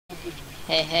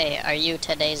Hey, are you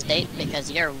today's date? Because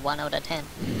you're 1 out of 10.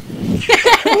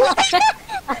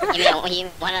 You mean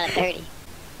 1 out of 30?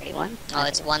 31? Oh,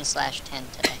 it's 1/10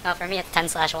 today. Oh, for me it's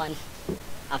 10/1.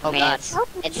 Oh, for me God.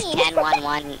 it's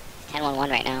 10-1-1, 10-1-1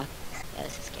 right now. Yeah,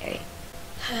 this is scary.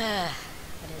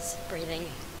 What is breathing?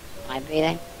 Am I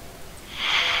breathing?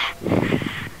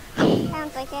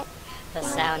 Sounds like it. The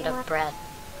sound of breath.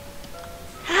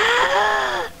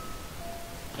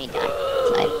 Me die.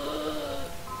 Slide.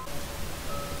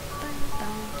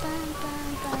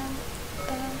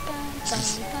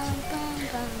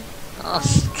 Oh,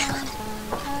 God.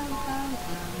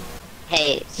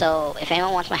 Hey, so if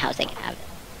anyone wants my house, they can have it.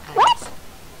 What?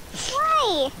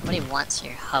 Why? Nobody wants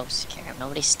your house, Karam.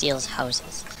 Nobody steals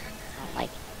houses.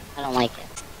 I don't like it.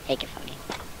 Take it from me.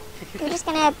 You're just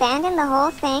gonna abandon the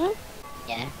whole thing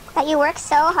Yeah. that you worked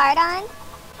so hard on?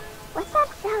 What's that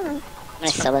sound? I'm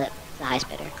gonna sell it to the highest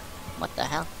bidder. What the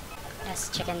hell? Yes,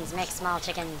 chickens, make small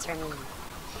chickens for me.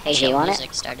 Hey, do you want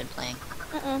music it? started playing.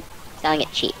 Mm-mm. Selling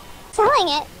it cheap. Selling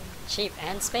it? Cheap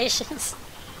and spacious.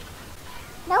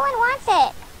 No one wants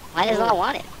it. Why does no one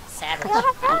want it? Savage. We all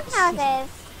have townhouses.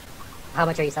 How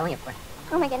much are you selling it for?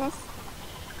 Oh my goodness.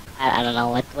 I don't know.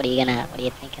 What are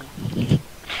you thinking?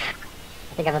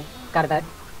 I think I've got about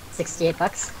 68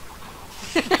 bucks.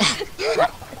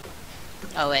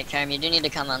 Oh wait, Karam, you do need to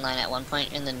come online at one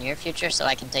point in the near future so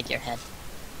I can take your head.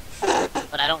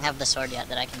 But I don't have the sword yet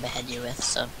that I can behead you with,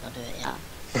 so don't do it yet.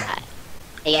 Alright.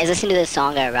 Hey guys, listen to this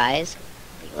song Rise,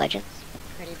 League of Legends.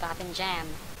 Pretty boppin' jam.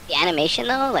 The animation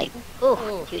though, like, ooh,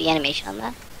 Ooh. cute animation on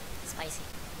that. Spicy.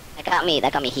 That got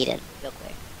me heated real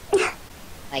quick.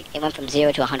 Like, it went from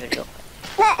 0 to 100 real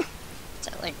quick.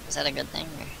 Is that a good thing?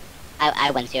 Or?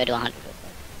 I went 0 to 100 real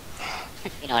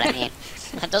quick. You know what I mean?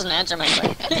 That doesn't answer my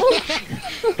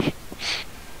question.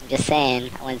 I'm just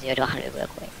saying, I went 0 to 100 real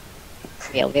quick.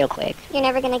 Real quick. You're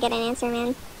never gonna get an answer,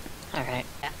 man. Alright.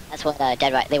 That's what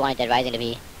they wanted Dead Rising to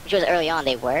be. Which was early on,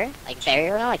 they were. Like, very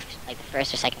early on, like the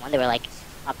first or second one, they were like,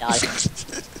 top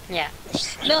dogs. Yeah.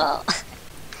 No!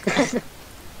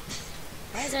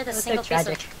 Why is there this That's single so piece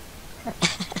tragic.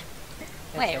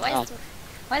 of... Wait,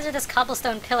 why is there this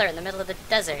cobblestone pillar in the middle of the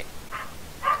desert?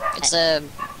 It's a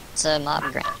mob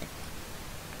grinder.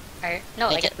 Or, no,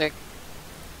 Make like, it work.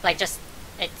 like just,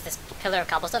 it's this pillar of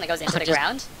cobblestone that goes into the just-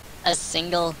 ground. A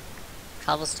single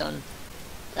cobblestone.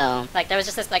 So, Like, there was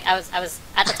just this, like, I was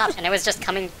at the top and it was just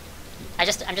coming, I'm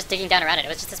just digging down around it. It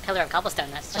was just this pillar of cobblestone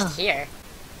that's just here.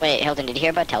 wait, Hilton, did you hear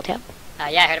about Telltale?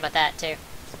 Yeah, I heard about that too.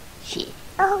 Shit.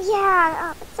 Oh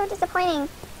yeah, oh, it's so disappointing.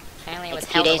 Apparently it was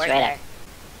Like 2 hell to days work right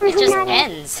there. It just Not it.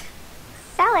 ends.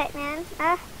 Sell it, man.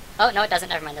 Oh, no, it doesn't.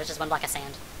 Never mind. There's just one block of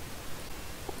sand.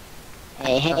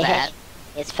 Hey, So bad.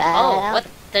 it's fat. Oh, what?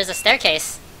 There's a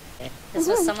staircase. This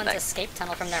was Mhm. someone's escape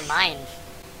tunnel from their mine.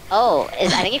 Oh, I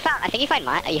think you found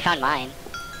mine. You found mine.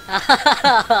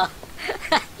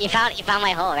 You found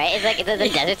my hole, right? It's like it's in the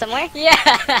desert somewhere,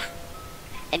 Yeah.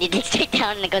 and you dig straight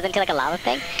down, and it goes into like a lava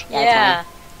thing. Yeah.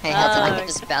 Hey, Hilton, Oh, look at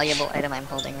this valuable item I'm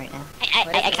holding right now.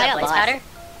 What is I this, kind a of blaze lost. powder?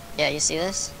 Yeah, you see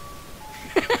this?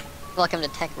 Welcome to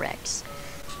Tech Rex.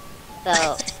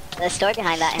 So the story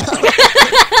behind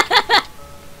that.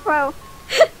 Whoa.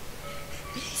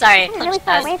 Sorry. I was really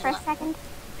far I away was- for a second.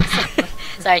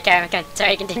 Sorry, Karen.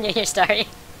 Sorry, continue your story.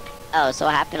 Oh, so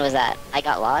what happened was that I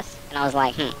got lost, and I was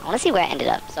like, I want to see where I ended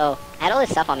up. So I had all this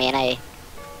stuff on me, and I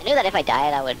knew that if I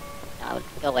died, I would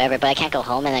go wherever, but I can't go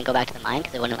home and then go back to the mine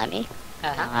because it wouldn't let me.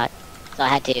 Uh-huh. So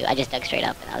I just dug straight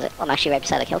up, and I was like, well, I'm actually right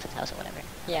beside like Hilton's house or whatever.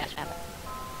 Yeah.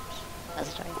 That's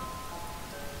the story.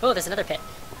 Oh, there's another pit.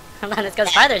 Hold on, it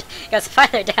goes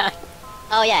farther down.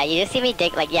 Oh yeah, you just see me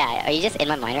dig, like, yeah, are you just in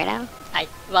my mind right now?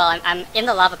 I'm in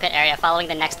the lava pit area following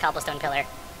the next cobblestone pillar.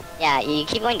 Yeah, you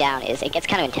keep going down, it gets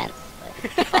kind of intense,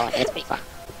 but it's pretty fun.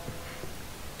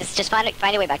 Just find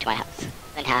your way back to my house,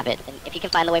 then have it, and if you can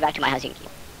find the way back to my house, you can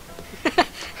keep it.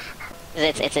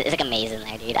 It's like a maze in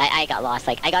there, dude. I got lost,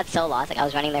 like, I got so lost, like, I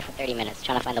was running there for 30 minutes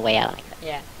trying to find the way out, and I couldn't.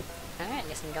 Yeah. Alright,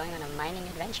 guess I'm going on a mining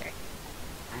adventure.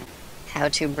 How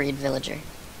to breed villager.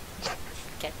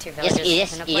 Get two You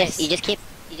villagers in a place. you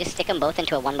just stick them both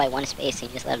into a 1x1 space, and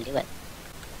you just let them do it.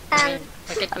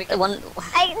 We could, One.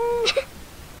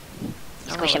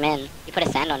 You squish them in, you put a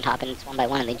sand on top, and it's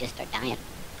 1x1, and they just start dying.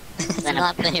 It's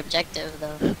not the objective,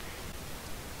 though. Do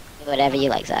whatever you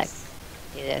like, Zach.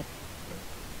 Do it.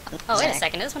 oh, wait a Zach,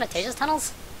 second. Is this one of Tasia's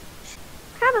tunnels?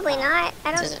 Probably not.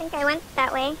 I don't Is it- think I went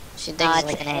that way. She No, digs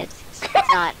like an ant. it's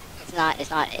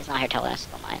not her tunnel, that's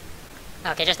still mine.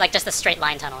 Okay, just a straight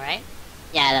line tunnel, right?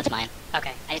 Yeah, that's mine.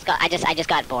 Okay. I just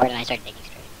got bored and I started digging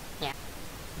straight.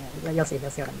 Yeah, you'll see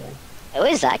what I'm doing. Who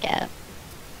is Zach at?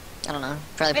 I don't know.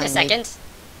 Probably Wait a playing second.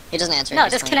 He doesn't answer. No,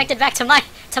 he's just disconnected back to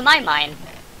my mine.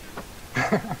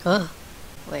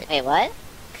 Wait. Wait, what?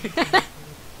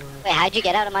 Wait, how'd you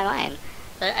get out of my mine?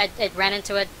 It ran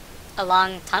into a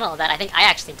long tunnel that I think I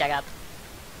actually dug up,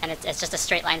 and it's just a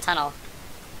straight line tunnel.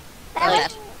 Was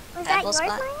that Apple yours,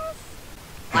 spot? Linus?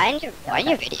 Why in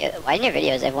your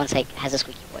videos everyone's like has a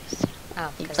squeaky voice?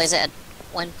 Oh, He 'cause- plays it at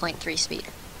 1.3 speed.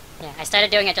 Yeah, I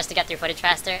started doing it just to get through footage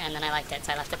faster, and then I liked it,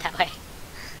 so I left it that way.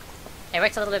 It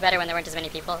worked a little bit better when there weren't as many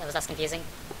people. It was less confusing,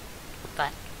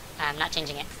 but I'm not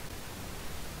changing it.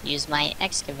 Use my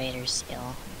excavator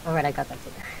skill. Oh, right, I got that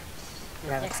too.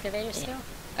 The excavator skill?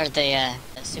 Or the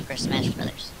Super Smash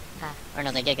Brothers. Ah. Or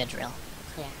no, the Giga Drill.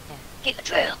 Yeah, yeah. Get the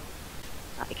drill.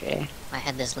 Not the critter. I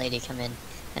had this lady come in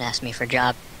and ask me for a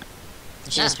job.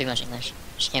 And she doesn't Ah. speak much English.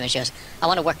 She came and she goes, I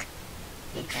want to work.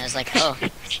 And I was like, oh,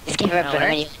 Just give her a No boom work?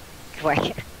 and you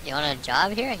work. you want a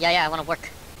job here? Yeah, I want to work.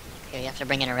 Okay, you have to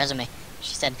bring in a resume.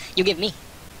 She said, you give me.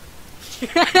 I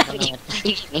don't know what,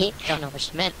 You me? I don't know what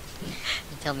she meant.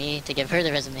 You tell me to give her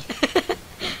the resume.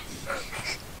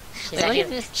 She's, Wait, what actually- is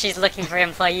this? she's looking for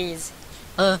employees.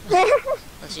 Well,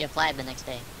 she applied the next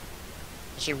day.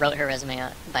 She wrote her resume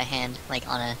out by hand, like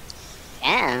on a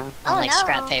Yeah. Oh, like no.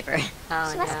 scrap paper.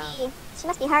 Oh She no.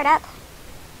 must be hard up.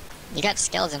 You got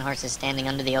skeleton horses standing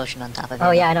under the ocean on top of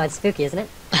Oh you. yeah, I know, it's spooky, isn't it?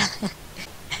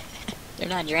 They're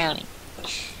not drowning.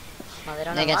 Well, they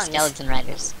don't They have got lungs. skeleton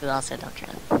riders who also don't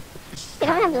drown. They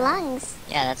don't have lungs.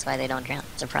 Yeah, that's why they don't drown.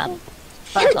 It's a problem.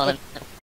 I told him